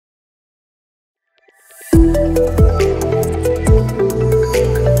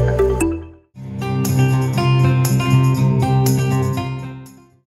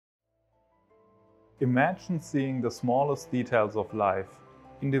Imagine seeing the smallest details of life,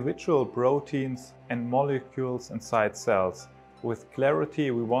 individual proteins and molecules inside cells, with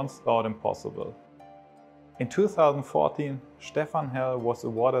clarity we once thought impossible. In 2014, Stefan Hell was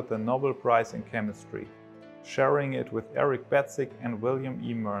awarded the Nobel Prize in Chemistry, sharing it with Eric Betzig and William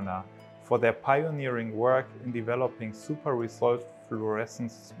E. Murnau for their pioneering work in developing super-resolved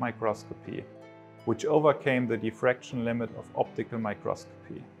fluorescence microscopy, which overcame the diffraction limit of optical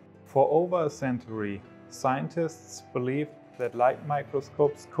microscopy. For over a century, scientists believed that light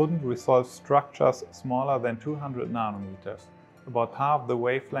microscopes couldn't resolve structures smaller than 200 nanometers, about half the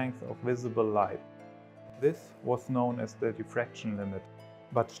wavelength of visible light. This was known as the diffraction limit.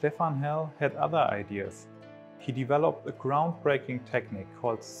 But Stefan Hell had other ideas. He developed a groundbreaking technique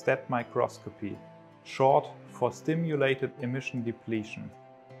called STED Microscopy, short for stimulated emission depletion.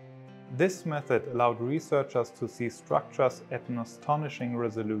 This method allowed researchers to see structures at an astonishing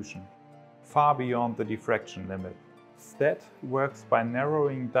resolution, far beyond the diffraction limit. STED works by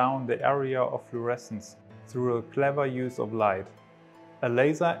narrowing down the area of fluorescence through a clever use of light. A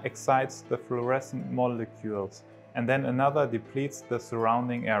laser excites the fluorescent molecules, and then another depletes the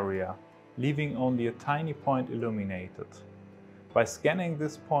surrounding area, leaving only a tiny point illuminated. By scanning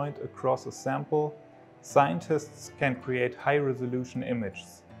this point across a sample, scientists can create high-resolution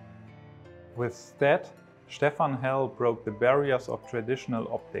images. With STED, Stefan Hell broke the barriers of traditional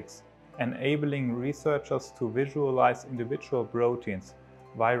optics, enabling researchers to visualize individual proteins,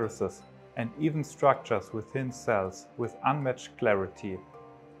 viruses, and even structures within cells with unmatched clarity.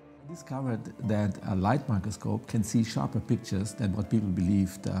 I discovered that a light microscope can see sharper pictures than what people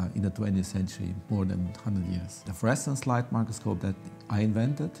believed in the 20th century, more than 100 years. The fluorescence light microscope that I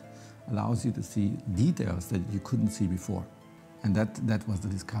invented allows you to see details that you couldn't see before. And that was the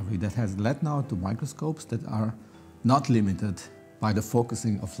discovery that has led now to microscopes that are not limited by the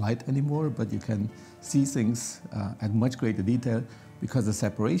focusing of light anymore, but you can see things at much greater detail because the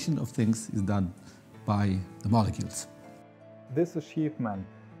separation of things is done by the molecules. This achievement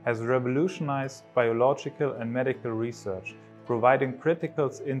has revolutionized biological and medical research, providing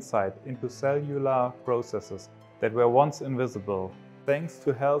critical insight into cellular processes that were once invisible. Thanks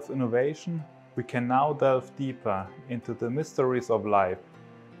to Hell's innovation, we can now delve deeper into the mysteries of life,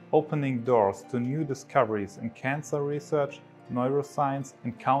 opening doors to new discoveries in cancer research, neuroscience,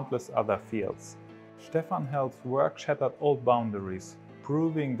 and countless other fields. Stefan Hell's work shattered old boundaries,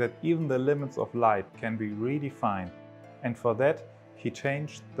 proving that even the limits of light can be redefined, and for that, he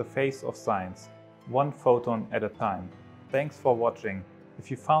changed the face of science, one photon at a time. Thanks for watching.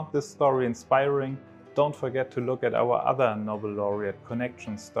 If you found this story inspiring, don't forget to look at our other Nobel laureate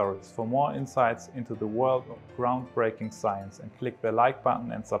connection stories for more insights into the world of groundbreaking science, and click the like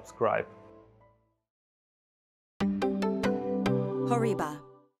button and subscribe. HORIBA.